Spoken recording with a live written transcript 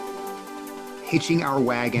hitching our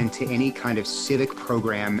wagon to any kind of civic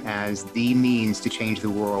program as the means to change the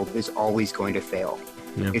world is always going to fail.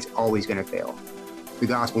 Yeah. It's always going to fail. The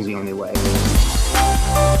gospel is the only way.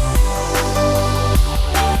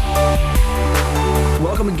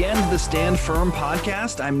 Welcome again to the Stand Firm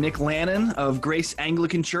podcast. I'm Nick Lannon of Grace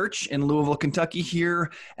Anglican Church in Louisville, Kentucky,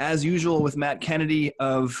 here as usual with Matt Kennedy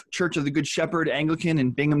of Church of the Good Shepherd Anglican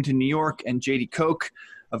in Binghamton, New York, and J.D. Koch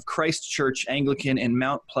of Christ Church Anglican in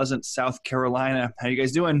Mount Pleasant, South Carolina. How you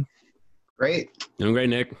guys doing? Great. Doing great,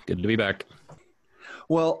 Nick. Good to be back.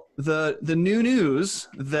 Well, the new news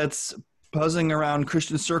that's buzzing around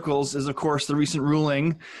Christian circles is, of course, the recent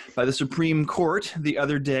ruling by the Supreme Court the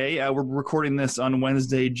other day. We're recording this on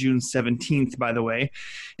Wednesday, June 17th, by the way,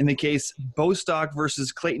 in the case Bostock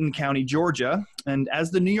versus Clayton County, Georgia. And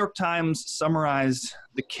as the New York Times summarized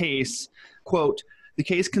the case, quote, "The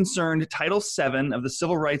case concerned Title VII of the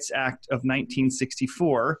Civil Rights Act of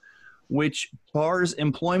 1964, which bars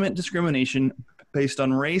employment discrimination based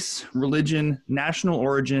on race, religion, national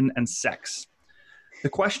origin, and sex. The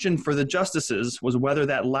question for the justices was whether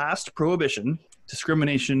that last prohibition,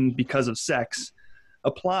 discrimination because of sex,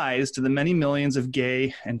 applies to the many millions of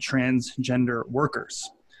gay and transgender workers."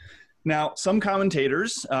 Now, some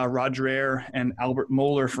commentators, Roger Eyre and Albert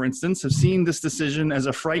Mohler, for instance, have seen this decision as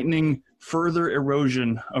a frightening further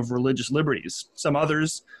erosion of religious liberties. Some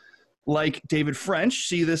others, like David French,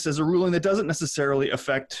 see this as a ruling that doesn't necessarily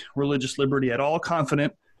affect religious liberty at all,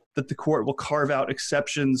 confident that the court will carve out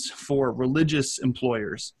exceptions for religious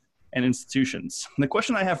employers and institutions. And the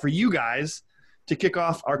question I have for you guys to kick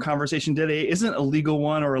off our conversation today isn't a legal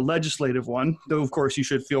one or a legislative one, though, of course, you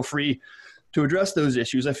should feel free to address those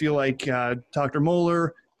issues. I feel like Dr. Mohler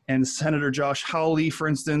and Senator Josh Hawley, for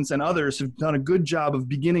instance, and others have done a good job of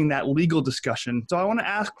beginning that legal discussion. So I want to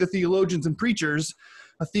ask the theologians and preachers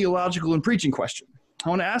a theological and preaching question. I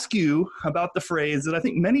want to ask you about the phrase that I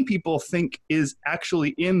think many people think is actually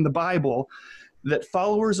in the Bible, that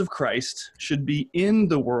followers of Christ should be in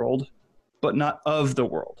the world, but not of the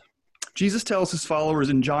world. Jesus tells his followers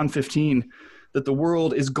in John 15 that the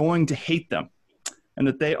world is going to hate them, and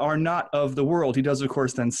that they are not of the world. He does, of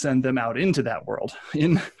course, then send them out into that world.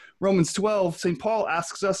 In Romans 12, St. Paul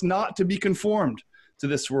asks us not to be conformed to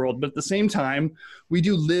this world, but at the same time, we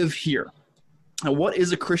do live here. Now, what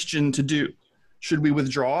is a Christian to do? Should we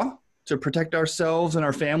withdraw to protect ourselves and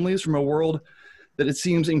our families from a world that it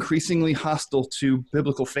seems increasingly hostile to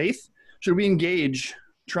biblical faith? Should we engage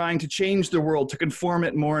trying to change the world, to conform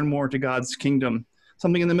it more and more to God's kingdom?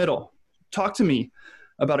 Something in the middle. Talk to me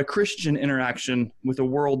about a Christian interaction with a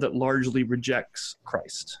world that largely rejects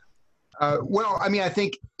Christ. Well, I mean, I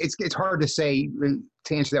think it's hard to say,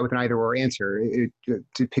 to answer that with an either-or answer,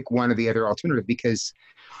 to pick one or the other alternative, because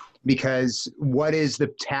what is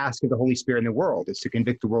the task of the Holy Spirit in the world? It's to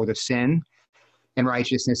convict the world of sin and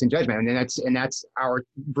righteousness and judgment. And that's our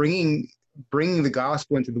bringing the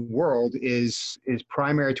gospel into the world is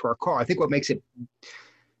primary to our call. I think what makes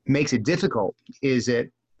it difficult is that,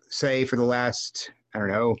 say, for the last,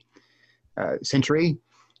 century,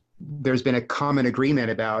 there's been a common agreement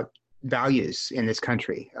about values in this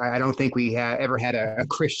country. I don't think we ever had a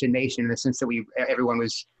Christian nation in the sense that everyone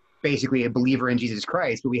was basically a believer in Jesus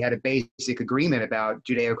Christ, but we had a basic agreement about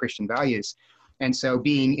Judeo-Christian values. And so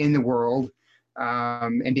being in the world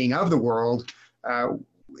and being of the world,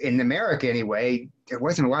 in America anyway, there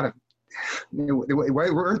wasn't a lot of, there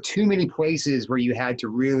weren't too many places where you had to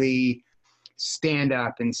really stand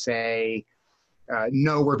up and say,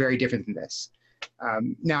 no, we're very different than this.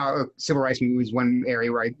 Now, civil rights movement was one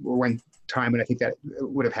area one time when I think that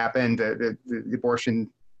would have happened. The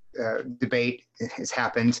abortion debate has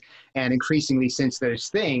happened, and increasingly since those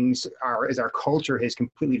things, as our culture has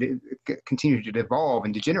completely continued to devolve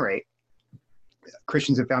and degenerate,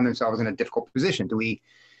 Christians have found themselves in a difficult position. Do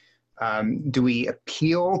we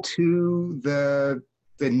appeal to the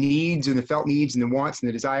needs and the felt needs and the wants and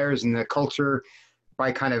the desires and the culture by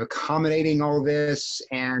kind of accommodating all this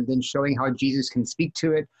and then showing how Jesus can speak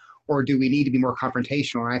to it, or do we need to be more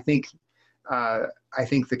confrontational? And I think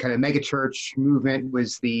the kind of megachurch movement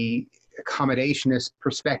was the accommodationist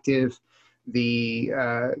perspective.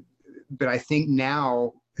 But I think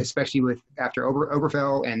now, especially after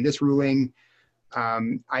Obergefell and this ruling,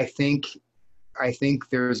 I think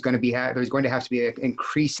there's going to have to be an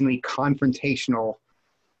increasingly confrontational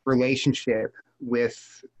relationship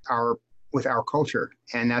with our culture,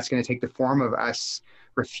 and that's going to take the form of us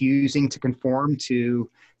refusing to conform to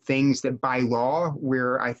things that by law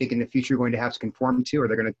I think in the future going to have to conform to, or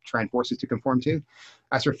they're going to try and force us to conform to,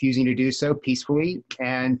 us refusing to do so peacefully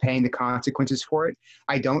and paying the consequences for it.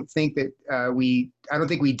 I don't think we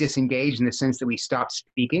disengage in the sense that we stop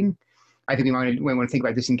speaking. I think we want to think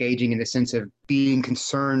about disengaging in the sense of being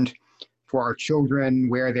concerned for our children,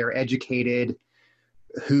 where they're educated,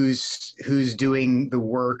 who's doing the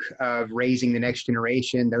work of raising the next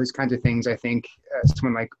generation, those kinds of things. I think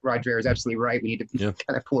someone like Roger is absolutely right. We need to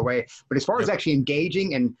kind of pull away. But as far as actually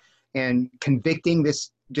engaging and convicting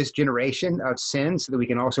this generation of sin so that we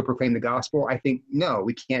can also proclaim the gospel, I think, no,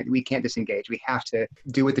 we can't disengage. We have to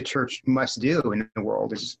do what the church must do in the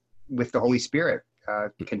world, is with the Holy Spirit,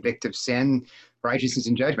 convict of sin, righteousness,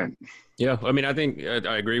 and judgment. Yeah, I mean, I think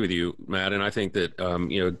I agree with you, Matt, and I think that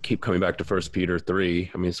keep coming back to 1 Peter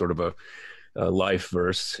 3. I mean, sort of a life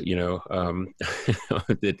verse. That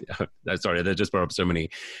just brought up so many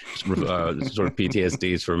sort of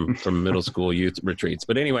PTSDs from middle school youth retreats.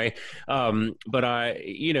 But anyway,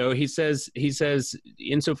 he says,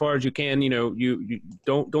 insofar as you can, you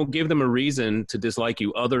don't give them a reason to dislike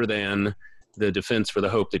you other than the defense for the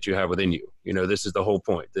hope that you have within you. This is the whole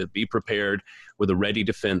point, that be prepared with a ready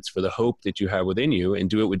defense for the hope that you have within you, and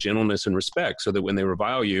do it with gentleness and respect, so that when they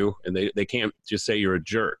revile you, and they can't just say you're a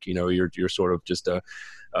jerk, you're sort of just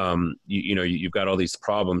you've got all these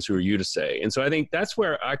problems, who are you to say? And so I think that's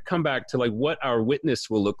where I come back to, like, what our witness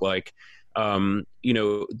will look like.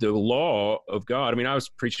 The law of God. I mean, I was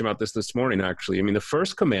preaching about this morning, actually. I mean, the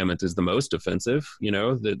first commandment is the most offensive,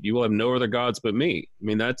 that you will have no other gods but me. I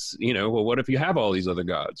mean, that's, well, what if you have all these other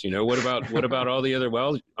gods? What about all the other,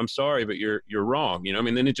 well, I'm sorry, but you're wrong. I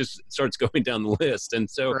mean, then it just starts going down the list. And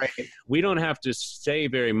so we don't have to say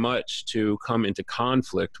very much to come into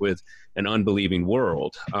conflict with an unbelieving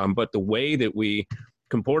world. But the way that we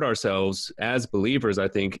comport ourselves as believers, I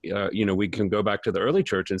think, we can go back to the early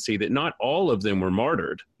church and see that not all of them were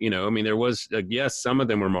martyred. I mean, there was, yes, some of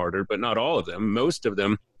them were martyred, but not all of them. Most of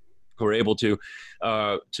them were able to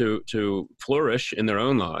flourish in their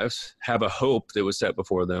own lives, have a hope that was set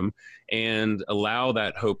before them, and allow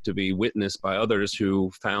that hope to be witnessed by others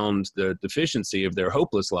who found the deficiency of their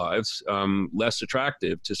hopeless lives less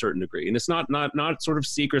attractive to a certain degree. And it's not sort of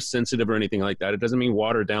seeker sensitive or anything like that. It doesn't mean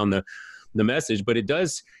water down the message, but it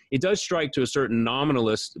does strike to a certain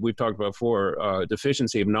nominalist, we've talked about before,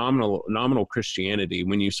 deficiency of nominal Christianity,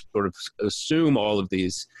 when you sort of assume all of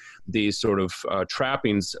these sort of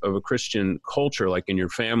trappings of a Christian culture, like in your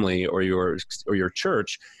family or your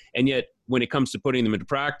church, and yet when it comes to putting them into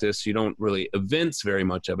practice, you don't really evince very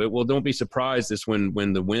much of it. Well, don't be surprised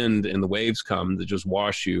when the wind and the waves come to just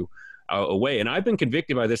wash you away. And I've been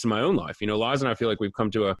convicted by this in my own life. Laz and I feel like we've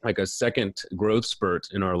come to a second growth spurt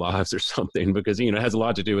in our lives or something, because, it has a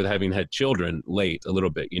lot to do with having had children late a little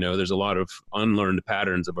bit. There's a lot of unlearned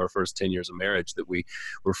patterns of our first 10 years of marriage that we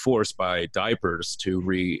were forced by diapers to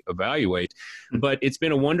reevaluate. But it's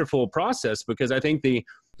been a wonderful process, because I think the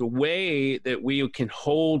way that we can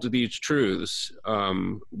hold these truths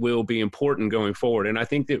will be important going forward. And I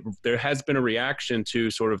think that there has been a reaction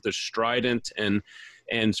to sort of the strident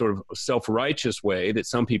and sort of self-righteous way that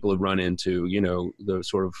some people have run into, the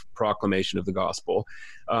sort of proclamation of the gospel.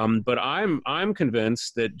 But I'm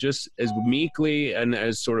convinced that just as meekly and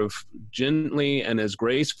as sort of gently and as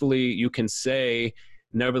gracefully you can say,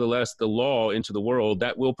 nevertheless, the law into the world,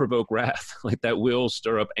 that will provoke wrath, like that will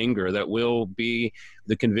stir up anger, that will be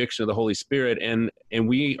the conviction of the Holy Spirit. And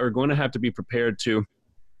we are going to have to be prepared to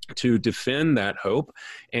defend that hope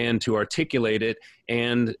and to articulate it,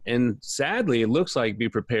 and sadly, it looks like be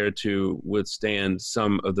prepared to withstand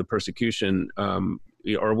some of the persecution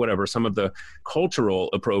or whatever, some of the cultural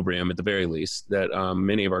opprobrium at the very least that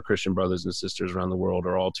many of our Christian brothers and sisters around the world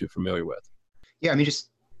are all too familiar with. Yeah, I mean, just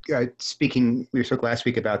speaking, we spoke last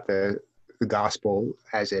week about the gospel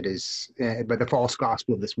as it is, but the false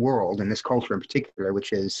gospel of this world and this culture in particular,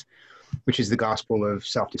 which is the gospel of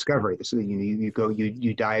self-discovery. So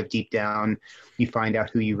you dive deep down, you find out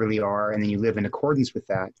who you really are, and then you live in accordance with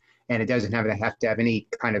that. And it doesn't have to have any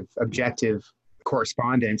kind of objective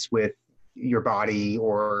correspondence with your body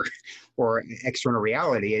or external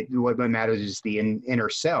reality. What matters is the inner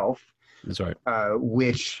self. That's right.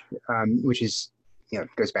 Which is,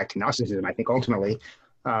 goes back to Gnosticism, I think, ultimately.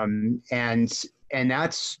 And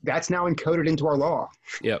that's now encoded into our law.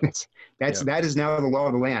 Yeah. That is now the law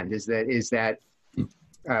of the land, is that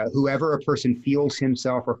whoever a person feels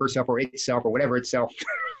himself or herself or itself or whatever itself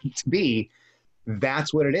to be,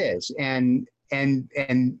 that's what it is. And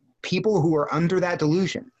people who are under that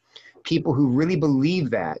delusion, people who really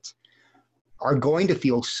believe that, are going to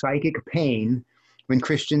feel psychic pain when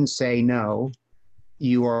Christians say, no,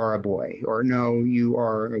 you are a boy, or no, you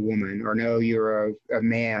are a woman, or no, you're a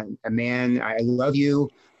man. A man, I love you,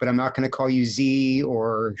 but I'm not going to call you Z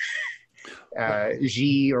or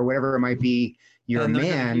G or whatever it might be. you're a And they're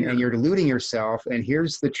gonna man hear- and you're deluding yourself, and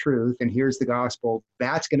here's the truth and here's the gospel.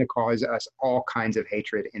 That's going to cause us all kinds of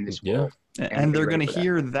hatred in this Yeah. world. And they're be ready going to for that.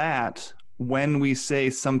 hear that when we say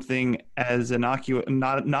something as innocuous,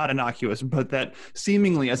 not innocuous, but that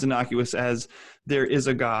seemingly as innocuous as there is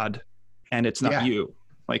a God and it's not Yeah. you.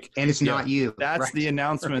 Like, And it's not you. that's right? the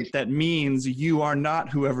announcement Right. that means you are not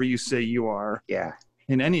whoever you say you are Yeah.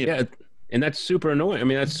 in any Yeah. event. And that's super annoying. I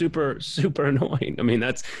mean, that's super, super annoying. I mean,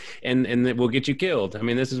 that's, and it will get you killed. I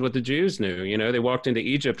mean, this is what the Jews knew. You know, they walked into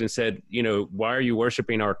Egypt and said, you know, why are you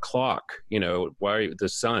worshiping our clock? You know, why are you, the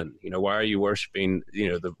sun? You know, why are you worshiping, you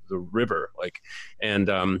know, the river? Like, and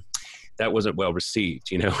that wasn't well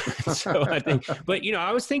received, you know. So I think, but you know,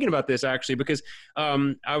 I was thinking about this actually because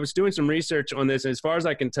I was doing some research on this, and as far as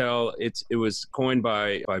I can tell, it was coined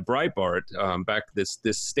by Breitbart back this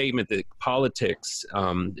statement that politics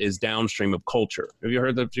is downstream of culture. Have you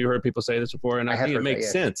heard people say this before? And I think it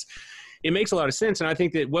makes sense. It makes a lot of sense, and I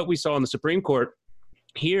think that what we saw in the Supreme Court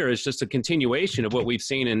here is just a continuation of what we've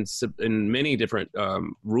seen in many different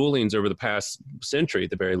rulings over the past century, at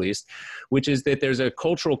the very least, which is that there's a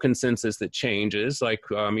cultural consensus that changes. Like,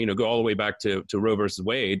 you know, go all the way back to Roe versus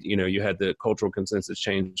Wade. You know, you had the cultural consensus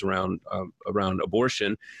change around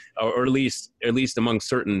abortion, or at least among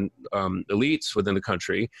certain elites within the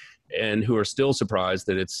country, and who are still surprised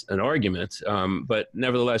that it's an argument. But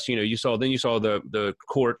nevertheless, you know, you saw the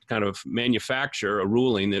court kind of manufacture a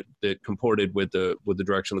ruling that comported with the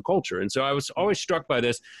direction of the culture. And so I was always struck by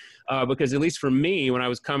this because, at least for me, when I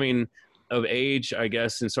was coming of age, I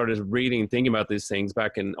guess, and started thinking about these things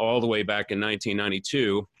all the way back in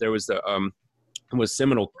 1992, there was was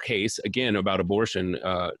seminal case again about abortion,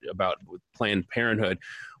 about Planned Parenthood,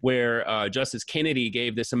 where Justice Kennedy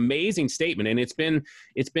gave this amazing statement, and it's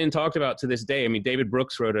been talked about to this day. I mean, David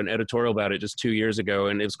Brooks wrote an editorial about it just 2 years ago,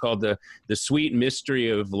 and it was called the Sweet Mystery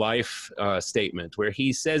of Life statement, where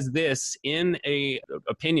he says this in a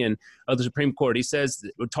opinion of the Supreme Court. He says,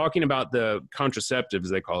 talking about the contraceptives,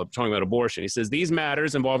 they call it, talking about abortion, he says, these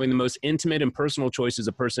matters involving the most intimate and personal choices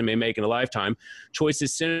a person may make in a lifetime,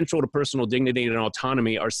 choices central to personal dignity and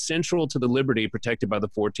autonomy, are central to the liberty protected by the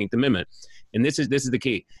 14th Amendment. And this is the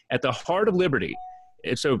key. At the heart of liberty,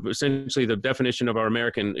 so essentially the definition of our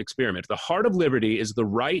American experiment, the heart of liberty is the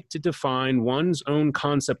right to define one's own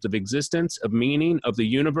concept of existence, of meaning, of the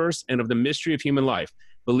universe, and of the mystery of human life.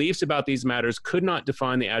 Beliefs about these matters could not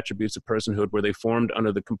define the attributes of personhood were they formed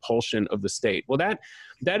under the compulsion of the state. Well,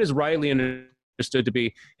 that is rightly understood to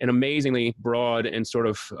be an amazingly broad and sort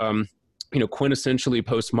of quintessentially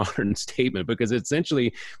postmodern statement, because it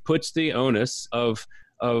essentially puts the onus of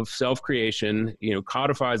self-creation,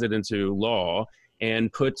 codifies it into law,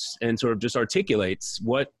 and puts and sort of just articulates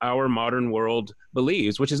what our modern world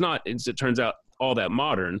believes, which is not, as it turns out, all that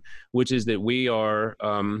modern, which is that we are,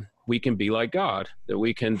 we can be like God, that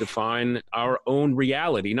we can define our own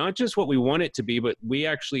reality, not just what we want it to be, but we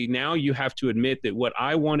actually, now you have to admit that what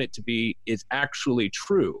I want it to be is actually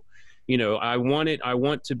true. I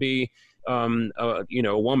want to be,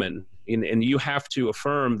 a woman, and you have to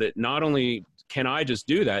affirm that not only can I just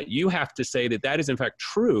do that, you have to say that is in fact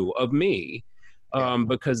true of me,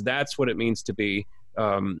 because that's what it means to be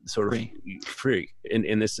sort of free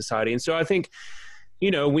in this society. And so I think,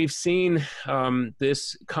 we've seen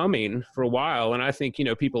this coming for a while, and I think,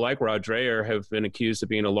 people like Rod Dreher have been accused of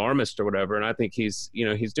being alarmist or whatever, and I think he's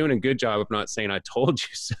doing a good job of not saying "I told you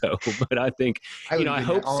so," but I think, I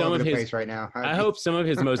hope some of his right now. I hope some of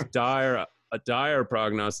his most dire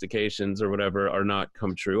prognostications or whatever are not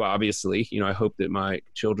come true. Obviously, I hope that my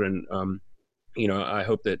children, I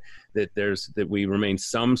hope that we remain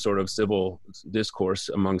some sort of civil discourse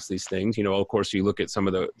amongst these things. Of course, you look at some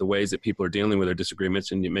of the ways that people are dealing with their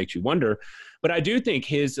disagreements, and it makes you wonder. But I do think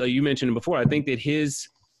his, you mentioned it before, I think that his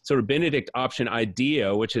sort of Benedict option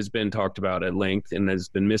idea, which has been talked about at length and has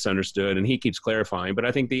been misunderstood, and he keeps clarifying, but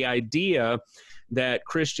I think the idea that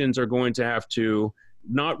Christians are going to have to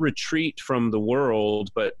not retreat from the world,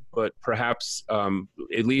 but perhaps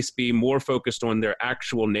at least be more focused on their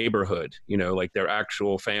actual neighborhood, like their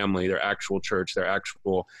actual family, their actual church, their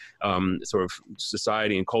actual sort of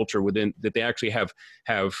society and culture within that they actually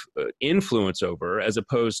have influence over, as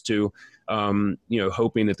opposed to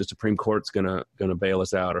hoping that the Supreme Court's gonna bail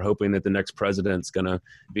us out, or hoping that the next president's gonna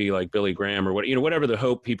be like Billy Graham, or whatever the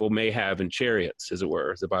hope people may have in chariots, as it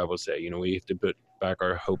were, as the Bible say. We have to put back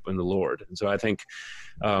our hope in the Lord. And so I think,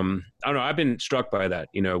 I don't know, I've been struck by that,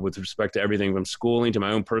 with respect to everything from schooling to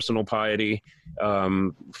my own personal piety,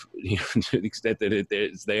 to the extent that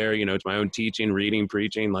it's there, to my own teaching, reading,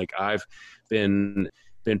 preaching. Like I've been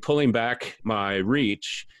been pulling back my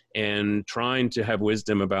reach and trying to have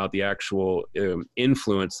wisdom about the actual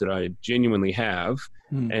influence that I genuinely have,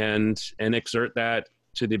 and exert that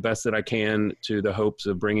to the best that I can, to the hopes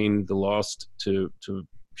of bringing the lost to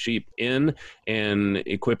sheep in, and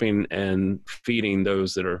equipping and feeding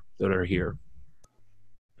those that are here.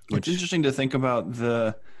 It's interesting to think about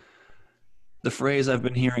the phrase I've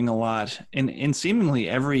been hearing a lot in seemingly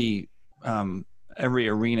every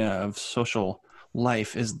arena of social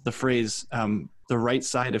life is the phrase the right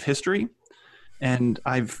side of history. And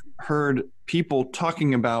I've heard people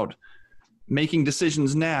talking about making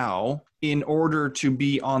decisions now in order to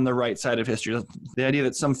be on the right side of history. The idea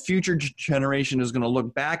that some future generation is going to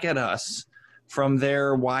look back at us from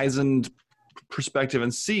their wizened perspective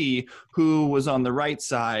and see who was on the right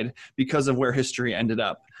side because of where history ended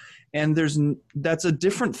up. And that's a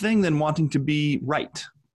different thing than wanting to be right.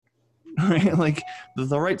 Right? Like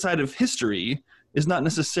the right side of history is not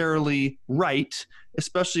necessarily right,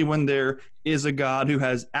 especially when there is a God who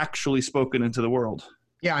has actually spoken into the world.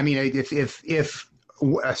 Yeah, I mean, if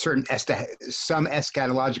a certain some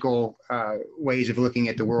eschatological ways of looking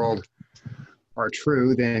at the world are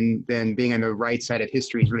true, then being on the right side of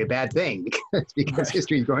history is really a bad thing, because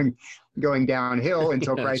history is going downhill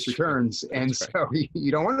until Christ returns, and so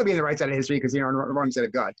you don't want to be on the right side of history because you're on the wrong side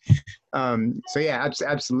of God. So yeah,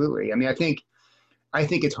 absolutely. I mean, I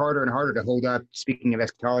think it's harder and harder to hold up, speaking of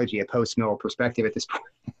eschatology, a post-mill perspective at this point.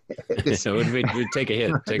 So we'd take a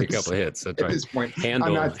hit, take a couple of hits. That's right. At this point,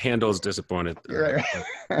 Handel's disappointed.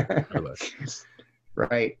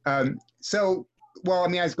 Right. So, well, I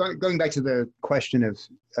mean, I was going back to the question of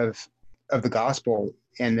the gospel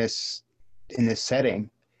in this setting.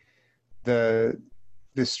 The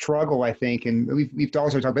struggle, I think, and we've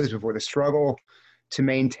also talked about this before, the struggle to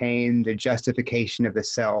maintain the justification of the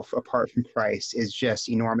self apart from Christ is just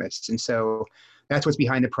enormous. And so that's what's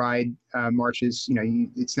behind the Pride marches. You know,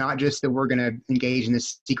 it's not just that we're going to engage in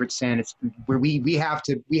this secret sin. It's where we have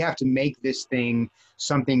to make this thing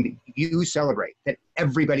something that you celebrate, that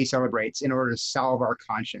everybody celebrates, in order to solve our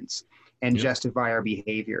conscience and justify our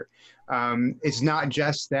behavior. It's not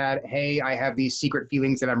just that, hey, I have these secret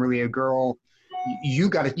feelings that I'm really a girl. You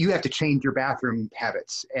have to change your bathroom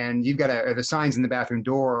habits, and you've got the signs in the bathroom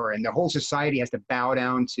door, and the whole society has to bow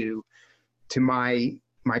down to my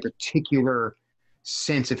particular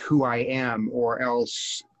sense of who I am, or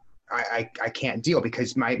else I can't deal,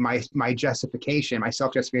 because my justification, my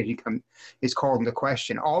self-justification is called into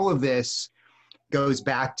question. All of this goes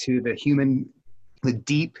back to the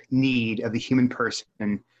deep need of the human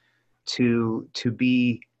person to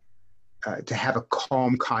have a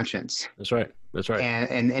calm conscience. That's right.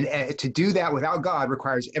 And to do that without God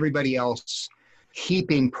requires everybody else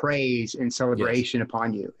heaping praise and celebration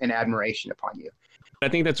upon you and admiration upon you. I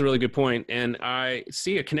think that's a really good point. And I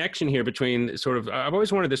see a connection here between I've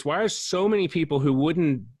always wondered this, why are so many people who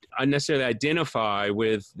wouldn't necessarily identify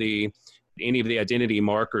with any of the identity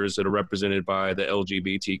markers that are represented by the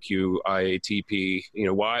LGBTQIATP,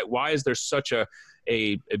 why is there such a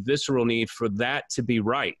visceral need for that to be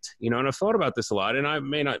right? And I've thought about this a lot, and I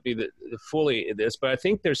may not be fully this, but I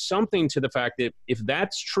think there's something to the fact that if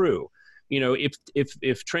that's true,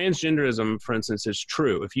 if transgenderism, for instance, is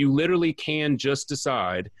true, if you literally can just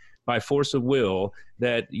decide by force of will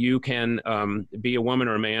that you can be a woman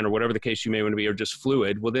or a man, or whatever the case you may want to be, or just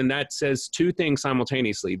fluid, well, then that says two things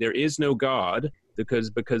simultaneously. There is no God,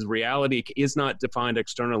 because reality is not defined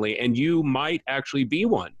externally, and you might actually be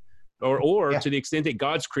one. Or to the extent that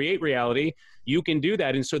God's create reality, you can do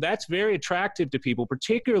that. And so that's very attractive to people,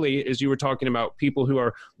 particularly as you were talking about people who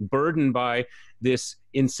are burdened by this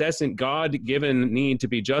incessant God-given need to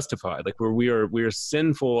be justified. Like we are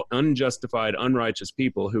sinful, unjustified, unrighteous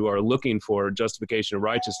people who are looking for justification of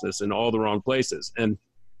righteousness in all the wrong places. And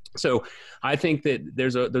so I think that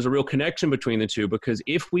there's a real connection between the two, because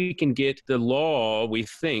if we can get the law, we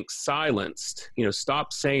think, silenced,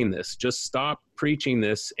 stop saying this, just stop preaching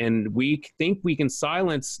this, and we think we can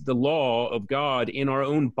silence the law of God in our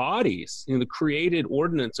own bodies, the created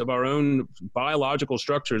ordinance of our own biological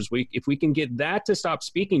structures. If we can get that to stop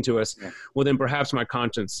speaking to us, well, then perhaps my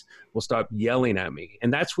conscience will stop yelling at me.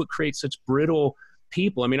 And that's what creates such brittle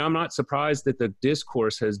people. I mean, I'm not surprised that the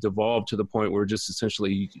discourse has devolved to the point where we're just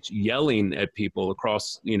essentially yelling at people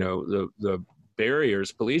across, the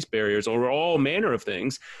barriers, police barriers, or all manner of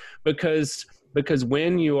things, because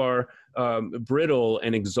when you are brittle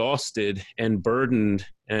and exhausted and burdened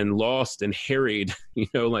and lost and harried,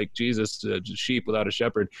 like Jesus, sheep without a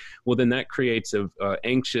shepherd, well, then that creates a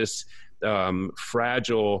anxious,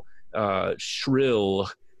 fragile, shrill,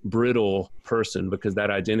 brittle person because that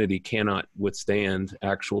identity cannot withstand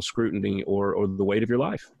actual scrutiny or the weight of your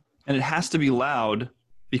life. And it has to be loud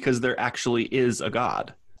because there actually is a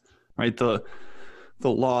God, right? The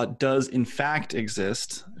law does in fact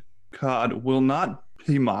exist. God will not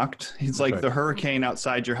be mocked. He's like the hurricane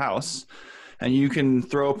outside your house, and you can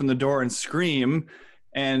throw open the door and scream,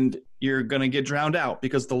 and you're going to get drowned out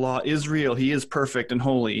because the law is real. He is perfect and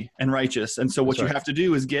holy and righteous. And so what you have to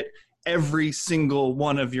do is get every single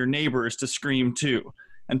one of your neighbors to scream too.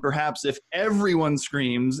 And perhaps if everyone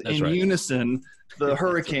screams in unison, the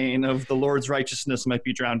hurricane of the Lord's righteousness might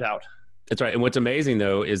be drowned out. That's right. And what's amazing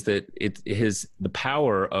though is that the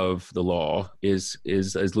power of the law is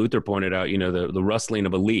as Luther pointed out, the rustling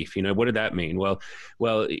of a leaf. What did that mean? Well,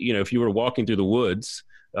 if you were walking through the woods,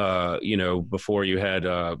 before you had,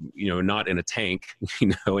 not in a tank,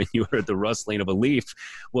 and you heard the rustling of a leaf,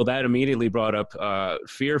 well, that immediately brought up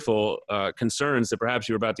fearful concerns that perhaps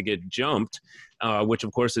you were about to get jumped, which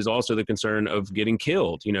of course is also the concern of getting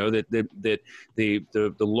killed. That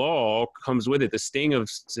the law comes with it. The sting of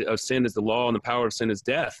sin is the law, and the power of sin is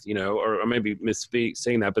death. Or maybe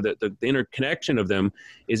saying that, but the interconnection of them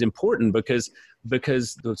is important because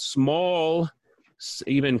the small,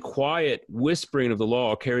 even quiet whispering of the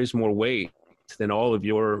law carries more weight than all of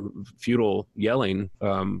your futile yelling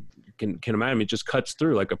can imagine. It just cuts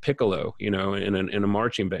through like a piccolo, in a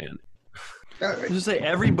marching band. Just say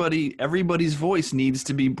everybody's voice needs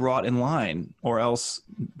to be brought in line, or else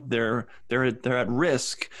they're at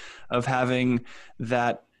risk of having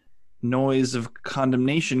that noise of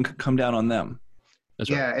condemnation come down on them.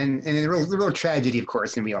 That's right. And the real tragedy, of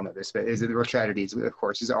course, and we all know this, but the real tragedy is, of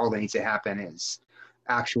course, is all that needs to happen is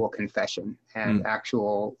actual confession and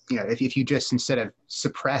actual, if you just, instead of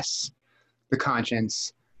suppress the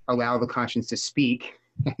conscience, allow the conscience to speak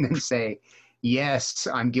and then say, yes,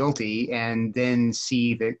 I'm guilty, and then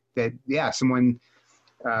see that someone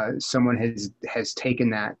has taken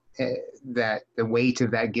that the weight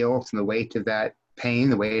of that guilt and the weight of that pain,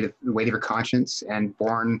 the weight of your conscience, and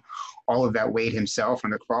borne all of that weight himself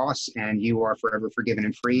on the cross, and you are forever forgiven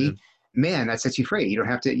and free. Mm-hmm. Man, that sets you free. You don't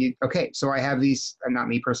have to. So I have these, not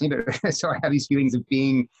me personally, but so I have these feelings of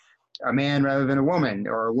being a man rather than a woman,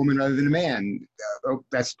 or a woman rather than a man.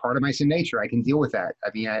 That's part of my sin nature. I can deal with that. I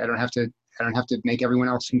mean, I don't have to make everyone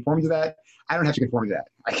else conform to that. I don't have to conform to that.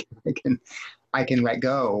 I can let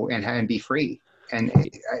go and be free. And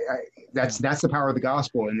that's the power of the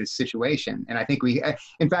gospel in this situation. And I think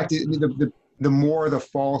in fact, the more the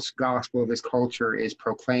false gospel of this culture is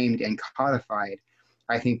proclaimed and codified,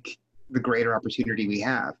 I think the greater opportunity we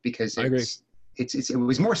have, because it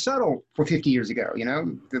was more subtle for 50 years ago.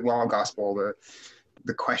 The law gospel,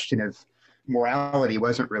 the question of morality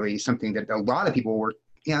wasn't really something that a lot of people were.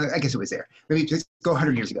 I guess it was there. Maybe just go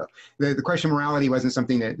 100 years ago. The question of morality wasn't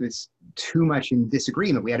something that was too much in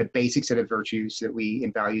disagreement. We had a basic set of virtues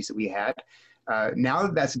and values that we had. Now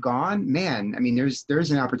that that's gone, man, I mean,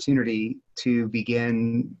 there's an opportunity to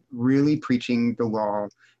begin really preaching the law,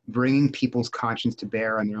 bringing people's conscience to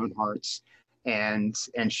bear on their own hearts, and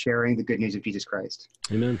sharing the good news of Jesus Christ.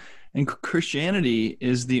 Amen. And Christianity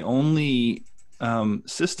is the only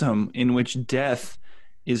system in which death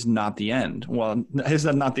is not the end. Well, it's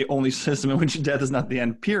not the only system in which death is not the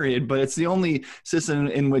end, period, but it's the only system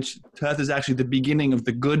in which death is actually the beginning of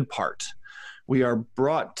the good part. We are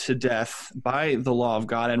brought to death by the law of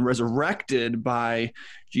God and resurrected by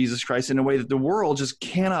Jesus Christ in a way that the world just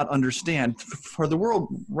cannot understand. For the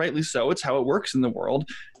world, rightly so, it's how it works in the world.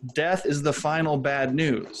 Death is the final bad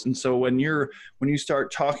news. And so when you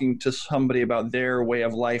start talking to somebody about their way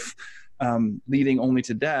of life leading only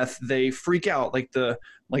to death, they freak out like the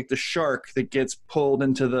shark that gets pulled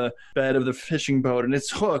into the bed of the fishing boat, and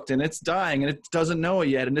it's hooked and it's dying and it doesn't know it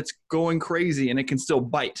yet, and it's going crazy and it can still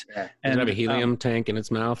bite. Yeah. Does it have a helium tank in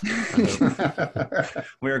its mouth?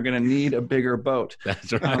 We're going to need a bigger boat.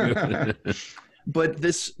 That's right. But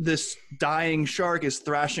this dying shark is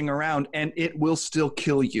thrashing around, and it will still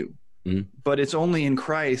kill you. Mm-hmm. But it's only in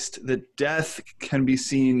Christ that death can be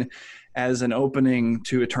seen as an opening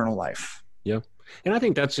to eternal life. Yeah. And I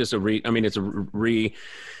think that's just it's a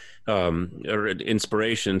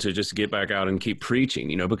inspiration to just get back out and keep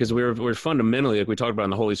preaching, because we're fundamentally, like we talked about in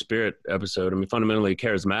the Holy Spirit episode, fundamentally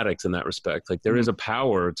charismatics in that respect. Like there is a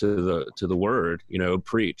power to the word,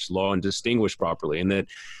 preach, law, and distinguish properly. And that,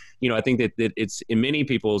 I think that it's in many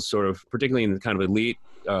people's sort of, particularly in the kind of elite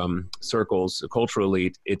circles, the cultural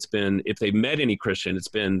elite, it's been, if they've met any Christian, it's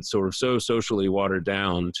been sort of so socially watered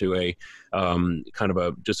down to a kind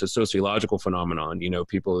of just a sociological phenomenon.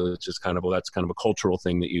 People, it's just kind of, well, that's kind of a cultural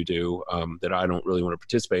thing that you do that I don't really want to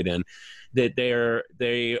participate in. That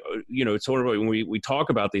it's sort of, when we talk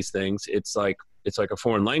about these things, it's like a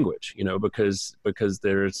foreign language, because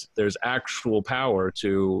there's actual power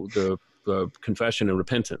to the confession and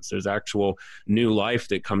repentance. There's actual new life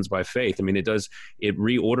that comes by faith. I mean, it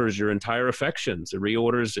reorders your entire affections. It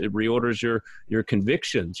reorders your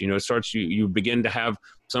convictions. You begin to have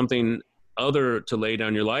something other to lay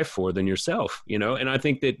down your life for than yourself, and I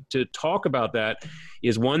think that to talk about that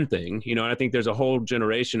is one thing, and I think there's a whole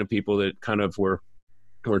generation of people that kind of were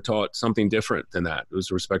taught something different than that with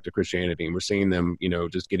respect to Christianity, and we're seeing them,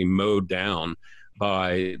 just getting mowed down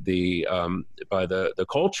by the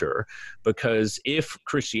culture. Because if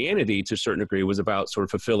Christianity to a certain degree was about sort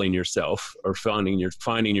of fulfilling yourself or finding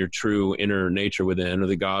your true inner nature within, or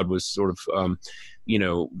that God was sort of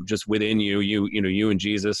just within you and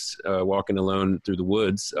Jesus walking alone through the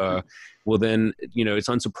woods, well then, it's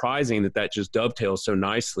unsurprising that just dovetails so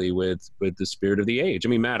nicely with the spirit of the age. I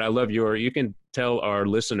mean, Matt, I love you can tell our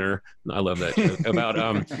listener, I love that joke, about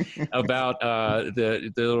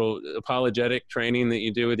the little apologetic training that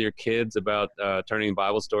you do with your kids about turning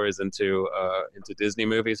Bible stories into Disney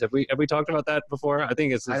movies. Have we talked about that before? I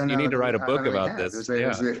think you need to write a book about this.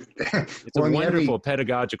 It's a wonderful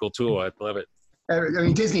pedagogical tool. I love it. I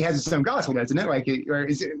mean, Disney has its own gospel, doesn't it? Like,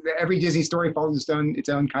 every Disney story follows its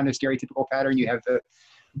own kind of stereotypical pattern. You have the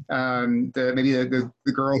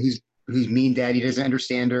girl whose mean daddy doesn't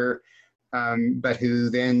understand her, but who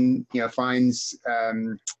then finds.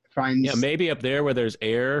 Yeah, maybe up there where there's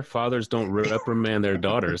air, fathers don't reprimand their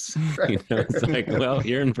daughters. It's like, well,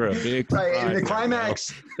 you're in for a big right. And the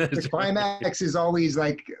climax is always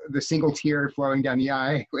like the single tear flowing down the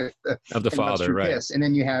eye of the father, right? Kiss. And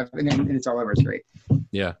then and it's all over. It's great.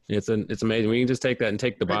 Yeah, it's amazing. We can just take that and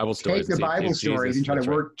take the Bible stories. Take the Bible stories and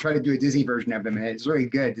try to do a Disney version of them, and it's really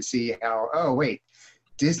good to see how. Oh wait,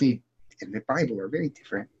 Disney and the Bible are very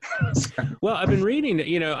different. Well, I've been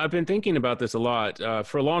reading, I've been thinking about this a lot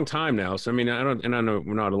for a long time now. So, I mean, I know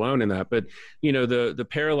we're not alone in that, but, the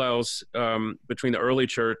parallels between the early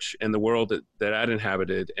church and the world that I'd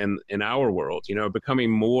inhabited and in our world,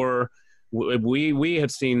 becoming more, we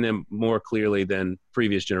have seen them more clearly than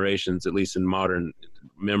previous generations, at least in modern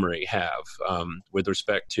memory, have, with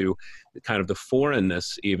respect to kind of the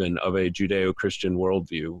foreignness even of a Judeo-Christian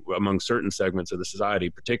worldview among certain segments of the society,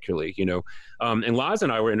 particularly, and Laz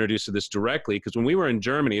and I were introduced to this directly because when we were in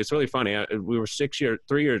Germany, it's really funny. We were 3 or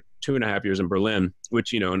 2.5 years in Berlin,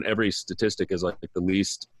 which, in every statistic is like the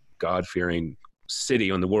least God-fearing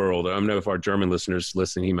city on the world. I don't know if our German listeners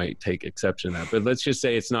listen, he might take exception to that, but let's just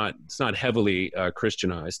say it's not heavily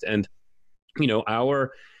Christianized. And,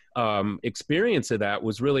 our experience of that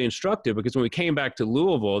was really instructive because when we came back to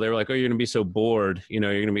Louisville, they were like, "Oh, you're going to be so bored. You're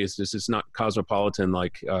going to be it's not cosmopolitan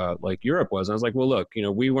like Europe was." And I was like, "Well, look,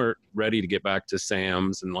 we weren't ready to get back to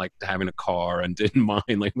Sam's and like having a car and didn't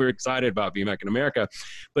mind. Like we were excited about being back in America,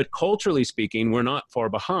 but culturally speaking, we're not far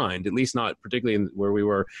behind. At least not particularly where we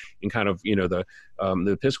were in kind of the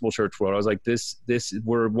Episcopal Church world." I was like, "This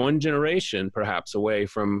we're one generation perhaps away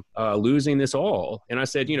from losing this all." And I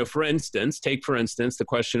said, for instance, the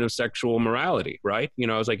question of sexual morality, right?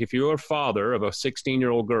 I was like, if you're a father of a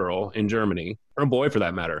 16-year-old girl in Germany, or a boy for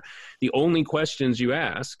that matter, the only questions you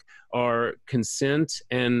ask are consent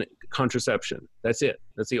and contraception. That's it.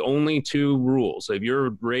 That's the only two rules. So if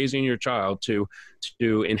you're raising your child to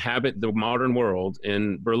inhabit the modern world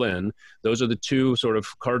in Berlin, those are the two sort of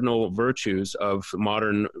cardinal virtues of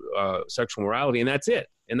modern sexual morality, and that's it.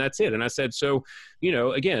 And I said, so,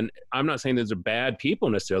 again, I'm not saying those are bad people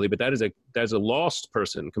necessarily, but that is a lost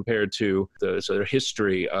person compared to their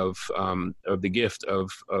history of the gift of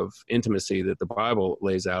intimacy that the Bible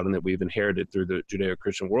lays out and that we've inherited through the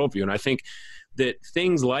Judeo-Christian worldview. And I think that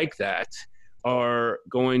things like that are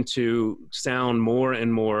going to sound more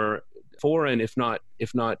and more foreign, if not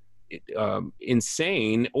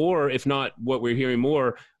insane, or if not what we're hearing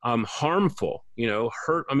more, harmful,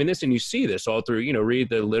 hurt. I mean, and you see this all through, read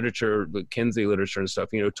the literature, the Kinsey literature and stuff,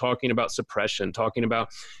 talking about suppression, talking about,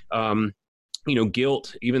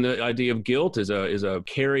 guilt. Even the idea of guilt is a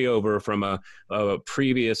carryover from a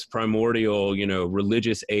previous primordial,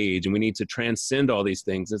 religious age. And we need to transcend all these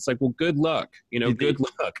things. It's like, well, good luck, good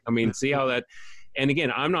luck. I mean, see how that. And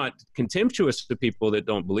again, I'm not contemptuous to people that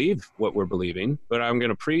don't believe what we're believing, but I'm going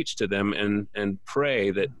to preach to them and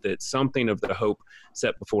pray that something of the hope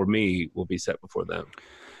set before me will be set before them.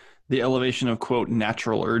 The elevation of, quote,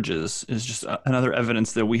 natural urges is just another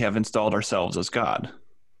evidence that we have installed ourselves as God.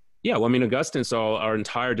 Yeah, well, I mean, Augustine saw our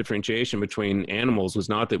entire differentiation between animals was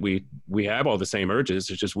not that we have all the same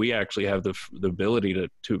urges. It's just we actually have the ability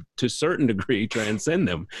to a certain degree transcend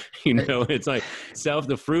them. It's like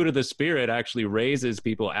the fruit of the spirit actually raises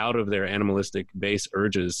people out of their animalistic base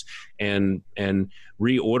urges and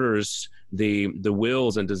reorders the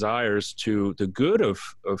wills and desires to the good of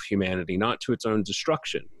humanity, not to its own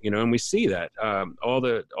destruction. And we see that all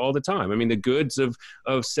the time. I mean, the goods of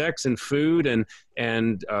sex and food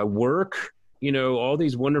and work, all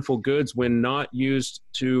these wonderful goods, when not used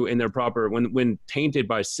in their proper, when tainted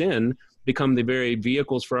by sin, become the very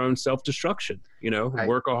vehicles for our own self-destruction.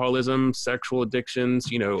 Workaholism, sexual addictions,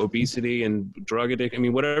 obesity and drug addiction. I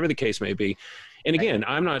mean, whatever the case may be. And again,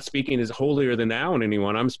 I'm not speaking as holier than thou in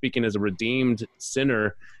anyone. I'm speaking as a redeemed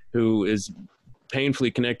sinner who is painfully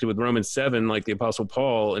connected with Romans 7, like the Apostle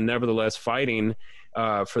Paul, and nevertheless fighting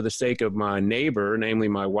for the sake of my neighbor, namely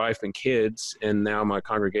my wife and kids, and now my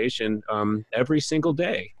congregation, every single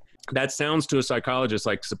day. That sounds to a psychologist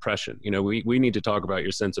like suppression. We need to talk about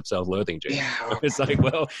your sense of self-loathing, James. Yeah. It's like,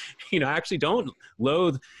 well, I actually don't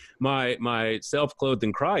loathe my self-clothed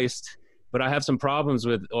in Christ, but I have some problems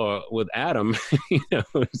with Adam,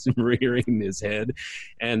 rearing his head,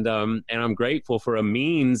 and I'm grateful for a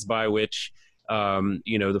means by which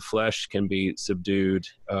the flesh can be subdued,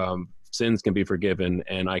 sins can be forgiven,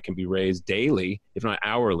 and I can be raised daily, if not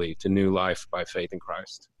hourly, to new life by faith in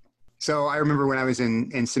Christ. So I remember when I was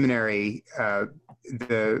in seminary,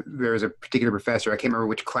 there was a particular professor, I can't remember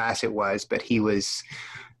which class it was, but he was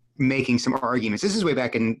making some arguments. This is way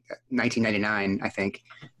back in 1999, I think,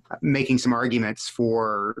 making some arguments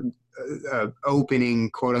for opening,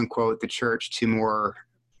 quote unquote, the church to more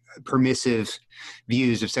permissive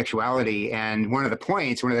views of sexuality. And one of the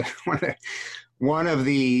points, one of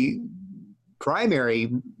the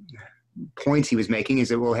primary points he was making is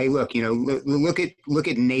that, well, hey, look, look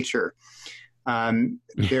at nature.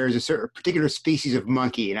 There's a particular species of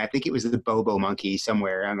monkey, and I think it was the bobo monkey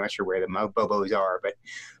somewhere. I'm not sure where the bobos are,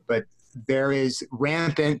 but there is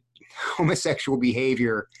rampant homosexual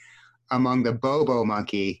behavior among the bobo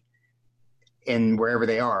monkey and wherever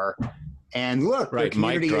they are. And look, right,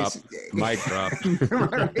 mic drop.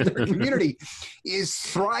 Their community is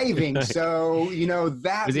thriving. So,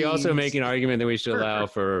 that is he also making an argument that we should allow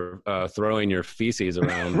for throwing your feces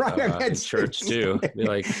around in church too? Be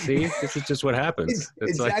like, see, this is just what happens.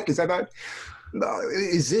 Exactly. So I thought,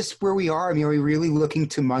 is this where we are? I mean, are we really looking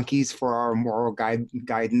to monkeys for our moral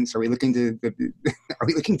guidance? Are we looking to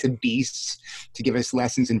beasts to give us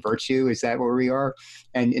lessons in virtue? Is that where we are?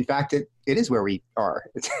 And in fact, it is where we are.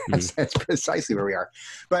 That's precisely where we are.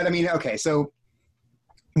 But I mean, okay, so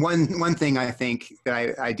one thing I think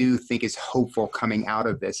that I do think is hopeful coming out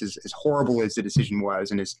of this is, as horrible as the decision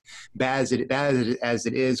was, and as bad as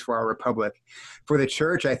it is for our republic, for the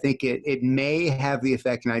church, I think it may have the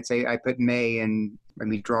effect, and I'd say I put may, and let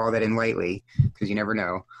me draw that in lightly because you never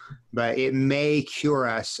know, but it may cure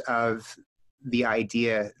us of the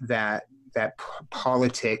idea that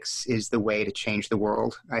politics is the way to change the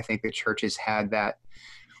world. I think the church has had that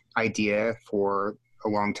idea for a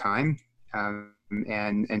long time.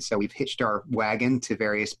 And so we've hitched our wagon to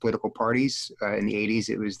various political parties. In the 80s,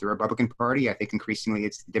 it was the Republican Party. I think increasingly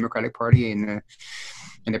it's the Democratic Party in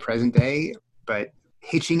the present day. But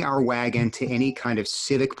hitching our wagon to any kind of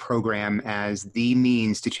civic program as the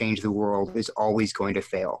means to change the world is always going to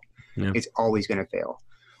fail. Yeah. It's always going to fail.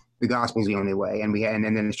 The gospel is the only way. And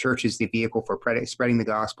then the church is the vehicle for spreading the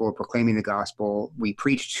gospel, proclaiming the gospel. We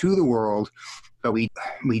preach to the world, but we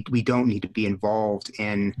don't need to be involved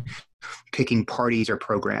in picking parties or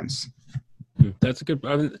programs. That's a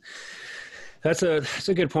good. That's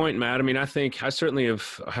a good point, Matt. I mean, I think I certainly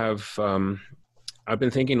have I've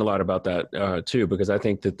been thinking a lot about that too, because I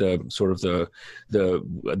think that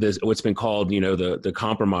what's been called, the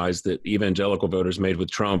compromise that evangelical voters made with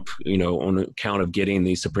Trump, on account of getting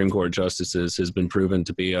these Supreme Court justices, has been proven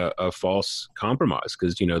to be a false compromise.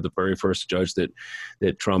 Because the very first judge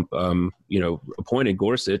that Trump appointed,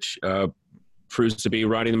 Gorsuch, proves to be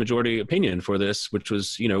writing the majority opinion for this, which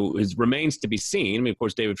was, remains to be seen. I mean, of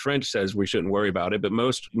course, David French says we shouldn't worry about it, but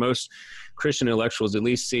most Christian intellectuals at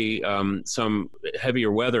least see some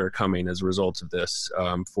heavier weather coming as a result of this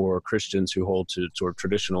for Christians who hold to sort of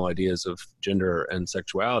traditional ideas of gender and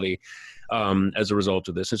sexuality as a result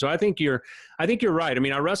of this. And so I think you're right. I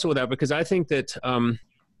mean, I wrestle with that because I think that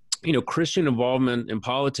Christian involvement in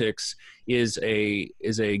politics is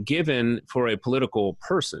a given for a political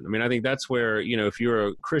person. I mean, I think that's where, if you're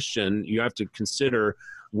a Christian, you have to consider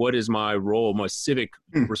what is my role, my civic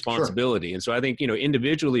responsibility. Sure. And so I think,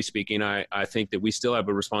 individually speaking, I think that we still have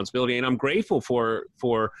a responsibility, and I'm grateful for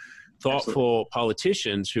thoughtful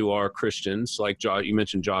politicians who are Christians, like you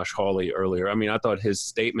mentioned Josh Hawley earlier. I mean, I thought his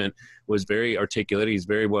statement was very articulate. He's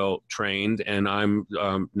very well trained, and I'm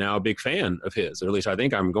now a big fan of his, or at least I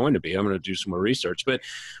think I'm going to be. I'm going to do some more research. But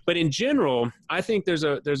in general, I think there's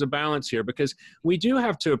a balance here, because we do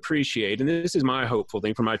have to appreciate, and this is my hopeful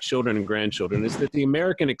thing for my children and grandchildren, is that the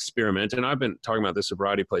American experiment, and I've been talking about this a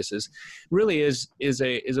variety of places, really is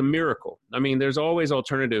a miracle. I mean, there's always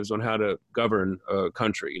alternatives on how to govern a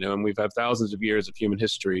country, and we've had thousands of years of human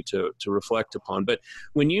history to reflect upon. But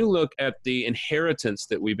when you look at the inheritance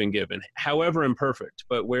that we've been given, however imperfect,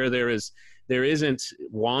 but where there isn't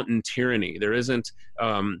wanton tyranny, there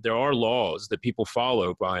are laws that people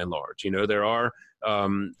follow by and large. There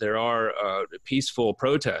are peaceful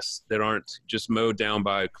protests that aren't just mowed down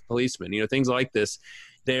by policemen. Things like this.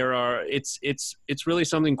 It's really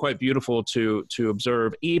something quite beautiful to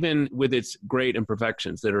observe, even with its great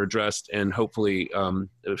imperfections that are addressed and hopefully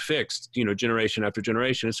fixed, generation after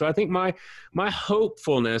generation. And so I think my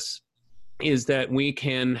hopefulness is that we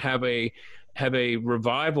can have a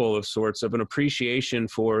revival of sorts, of an appreciation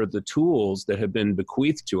for the tools that have been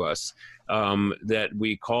bequeathed to us, that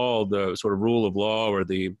we call the sort of rule of law, or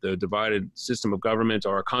the divided system of government,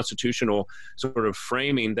 or a constitutional sort of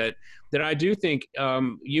framing that I do think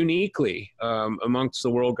uniquely amongst the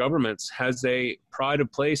world governments has a pride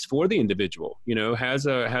of place for the individual,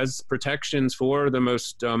 has protections for the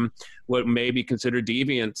most what may be considered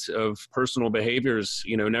deviant of personal behaviors.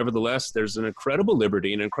 Nevertheless, there's an incredible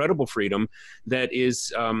liberty and incredible freedom that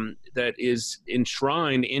is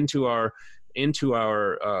enshrined into our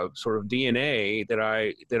sort of DNA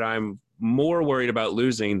that I'm more worried about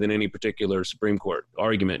losing than any particular Supreme Court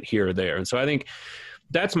argument here or there. And so I think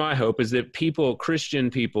that's my hope, is that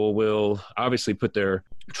Christian people will obviously put their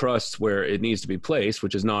trust where it needs to be placed,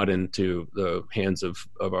 which is not into the hands of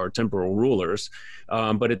our temporal rulers,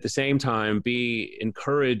 but at the same time be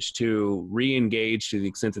encouraged to re-engage to the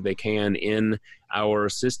extent that they can in our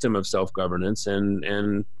system of self-governance,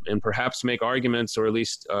 and perhaps make arguments, or at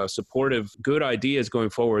least supportive good ideas going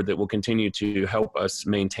forward that will continue to help us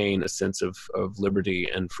maintain a sense of liberty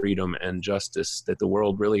and freedom and justice that the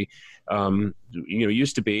world really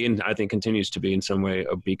used to be, and I think continues to be in some way,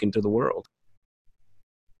 a beacon to the world.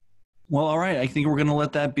 Well, all right. I think we're going to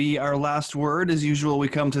let that be our last word. As usual, we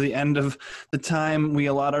come to the end of the time we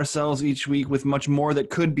allot ourselves each week with much more that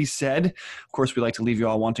could be said. Of course, we like to leave you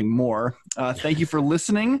all wanting more. Thank you for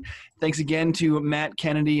listening. Thanks again to Matt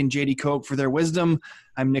Kennedy and JD Koch for their wisdom.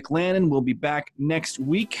 I'm Nick Lannon. We'll be back next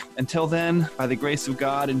week. Until then, by the grace of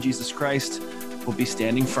God and Jesus Christ, we'll be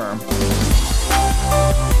standing firm.